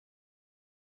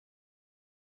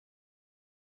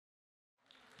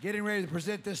Getting ready to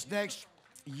present this next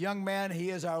young man.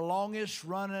 He is our longest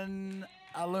running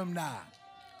alumni,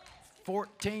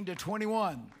 14 to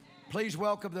 21. Please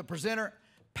welcome the presenter,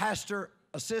 pastor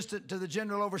assistant to the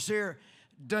general overseer,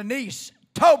 Denise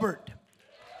Tobert.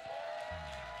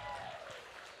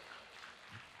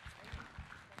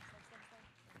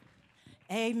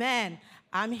 Amen.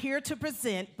 I'm here to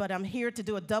present, but I'm here to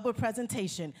do a double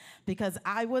presentation because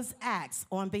I was asked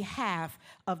on behalf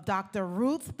of Dr.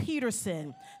 Ruth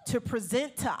Peterson to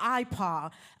present to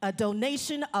IPA a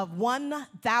donation of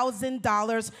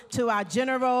 $1,000 to our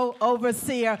general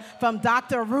overseer from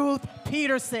Dr. Ruth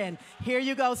Peterson. Here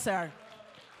you go, sir.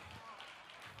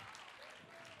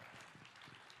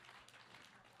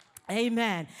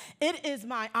 Amen. It is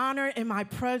my honor and my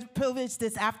privilege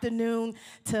this afternoon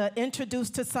to introduce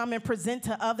to some and present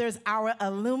to others our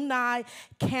alumni,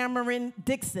 Cameron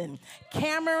Dixon.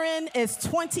 Cameron is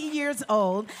 20 years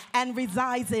old and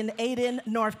resides in Ayden,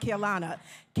 North Carolina.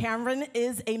 Cameron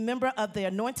is a member of the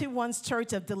Anointed Ones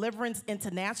Church of Deliverance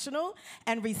International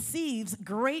and receives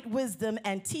great wisdom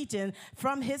and teaching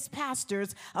from his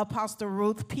pastors, Apostle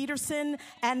Ruth Peterson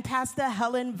and Pastor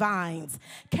Helen Vines.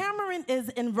 Cameron is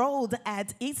enrolled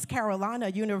at East Carolina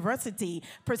University,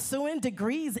 pursuing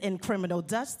degrees in criminal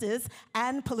justice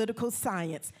and political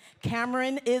science.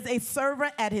 Cameron is a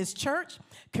server at his church,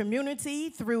 community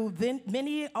through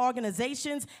many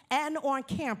organizations, and on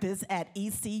campus at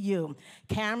ECU.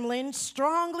 Cameron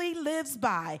strongly lives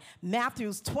by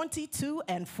Matthew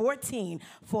 22:14.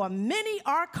 For many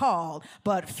are called,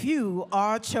 but few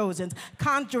are chosen.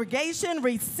 Congregation,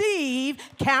 receive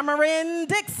Cameron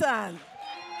Dixon.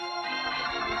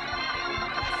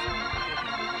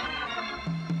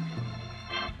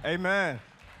 Amen.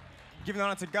 Giving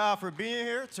honor to God for being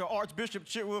here, to Archbishop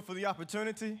Chitwood for the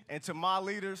opportunity, and to my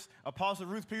leaders, Apostle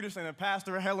Ruth Peterson and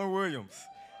Pastor Helen Williams.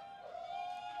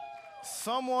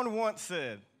 Someone once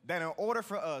said that in order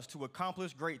for us to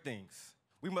accomplish great things,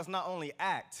 we must not only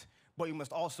act, but we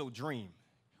must also dream.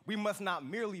 We must not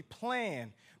merely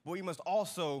plan, but we must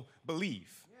also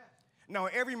believe. Now,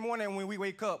 every morning when we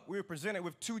wake up, we're presented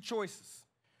with two choices.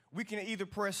 We can either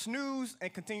press snooze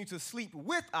and continue to sleep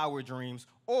with our dreams,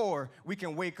 or we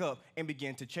can wake up and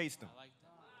begin to chase them.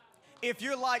 If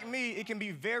you're like me, it can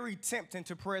be very tempting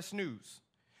to press snooze.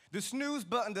 The snooze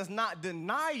button does not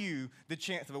deny you the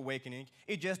chance of awakening.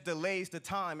 It just delays the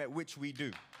time at which we do.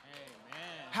 Amen.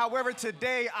 However,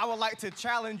 today, I would like to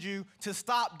challenge you to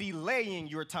stop delaying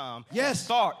your time and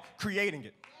start creating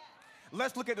it.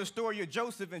 Let's look at the story of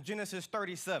Joseph in Genesis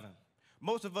 37.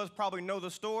 Most of us probably know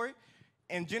the story.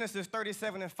 In Genesis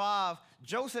 37:5,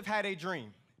 Joseph had a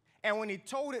dream. And when he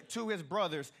told it to his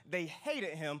brothers, they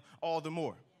hated him all the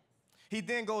more. He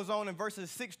then goes on in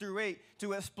verses 6-8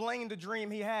 to explain the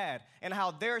dream he had and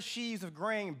how their sheaves of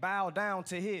grain bowed down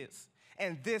to his.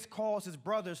 And this caused his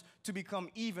brothers to become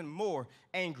even more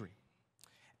angry.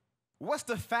 What's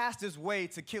the fastest way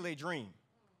to kill a dream?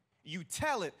 You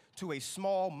tell it to a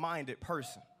small-minded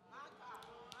person.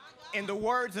 In the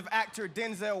words of actor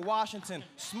Denzel Washington,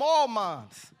 small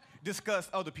minds discuss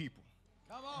other people.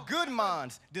 Good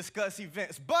minds discuss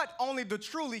events, but only the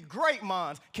truly great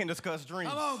minds can discuss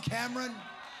dreams. Come on, Cameron.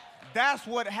 That's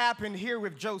what happened here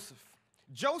with Joseph.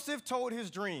 Joseph told his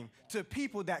dream to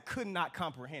people that could not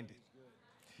comprehend it.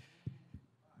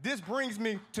 This brings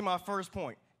me to my first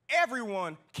point.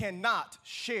 Everyone cannot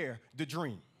share the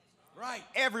dream. Right.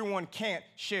 Everyone can't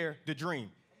share the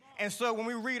dream. And so when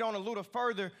we read on a little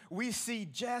further, we see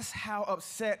just how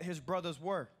upset his brothers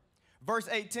were. Verse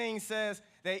 18 says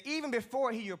that even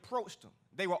before he approached them,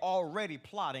 they were already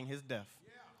plotting his death.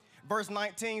 Yeah. Verse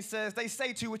 19 says, they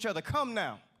say to each other, come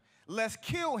now, let's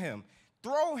kill him,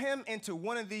 throw him into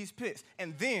one of these pits,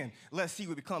 and then let's see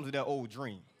what becomes of that old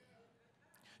dream.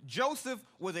 Joseph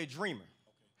was a dreamer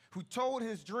who told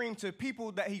his dream to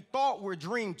people that he thought were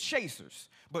dream chasers,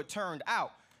 but turned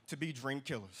out to be dream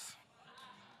killers.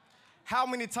 How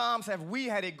many times have we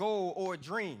had a goal or a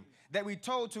dream that we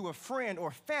told to a friend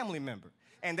or family member,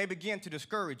 and they began to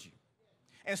discourage you?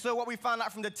 And so what we find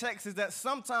out from the text is that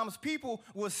sometimes people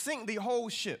will sink the whole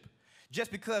ship just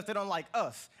because they don't like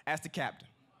us as the captain.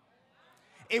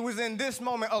 It was in this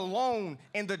moment alone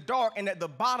in the dark and at the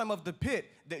bottom of the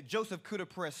pit that Joseph could have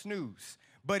pressed snooze,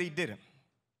 but he didn't.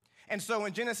 And so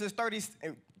in Genesis 30,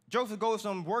 Joseph goes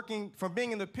from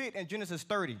being in the pit in Genesis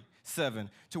 37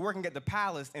 to working at the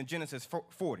palace in Genesis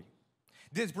 40.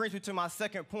 This brings me to my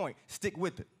second point. Stick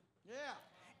with it. Yeah.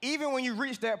 Even when you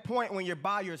reach that point when you're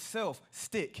by yourself,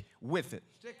 stick with it.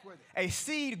 Stick with it. A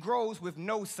seed grows with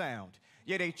no sound.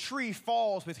 yet a tree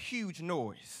falls with huge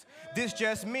noise. This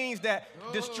just means that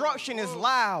destruction is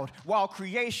loud while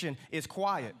creation is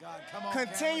quiet.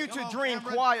 Continue to dream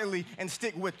quietly and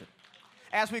stick with it.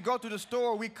 As we go through the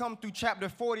story, we come through chapter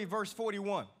 40, verse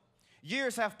 41.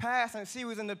 Years have passed and he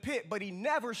was in the pit, but he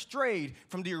never strayed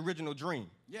from the original dream.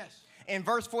 Yes. In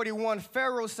verse 41,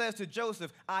 Pharaoh says to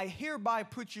Joseph, I hereby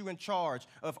put you in charge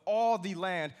of all the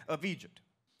land of Egypt.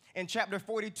 In chapter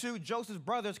 42, Joseph's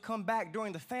brothers come back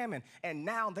during the famine, and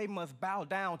now they must bow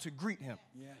down to greet him.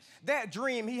 Yes. That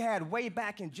dream he had way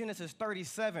back in Genesis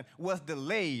 37 was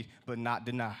delayed, but not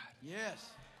denied. Yes.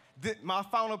 My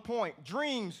final point,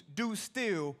 dreams do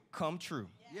still come true.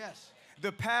 Yes.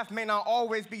 The path may not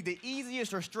always be the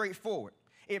easiest or straightforward.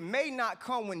 It may not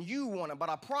come when you want it, but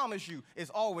I promise you, it's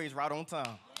always right on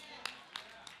time.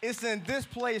 It's in this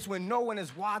place when no one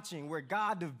is watching where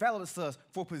God develops us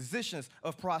for positions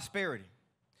of prosperity.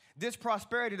 This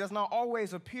prosperity does not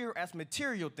always appear as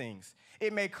material things.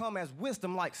 It may come as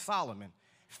wisdom like Solomon,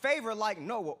 favor like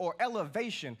Noah, or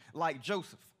elevation like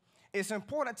Joseph. It's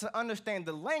important to understand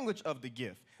the language of the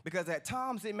gift because at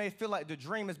times it may feel like the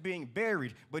dream is being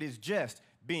buried, but it's just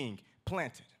being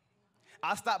planted.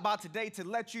 I stopped by today to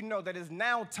let you know that it's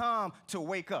now time to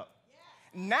wake up.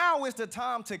 Now is the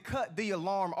time to cut the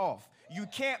alarm off. You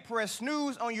can't press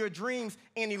snooze on your dreams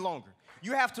any longer.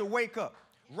 You have to wake up,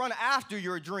 run after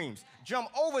your dreams, jump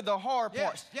over the hard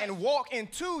parts, and walk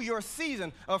into your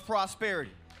season of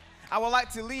prosperity. I would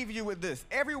like to leave you with this.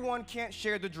 Everyone can't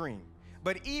share the dream,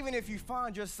 but even if you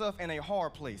find yourself in a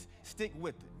hard place, stick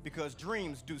with it because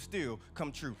dreams do still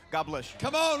come true. God bless you.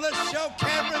 Come on, let's show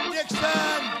Cameron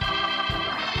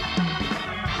Dixon.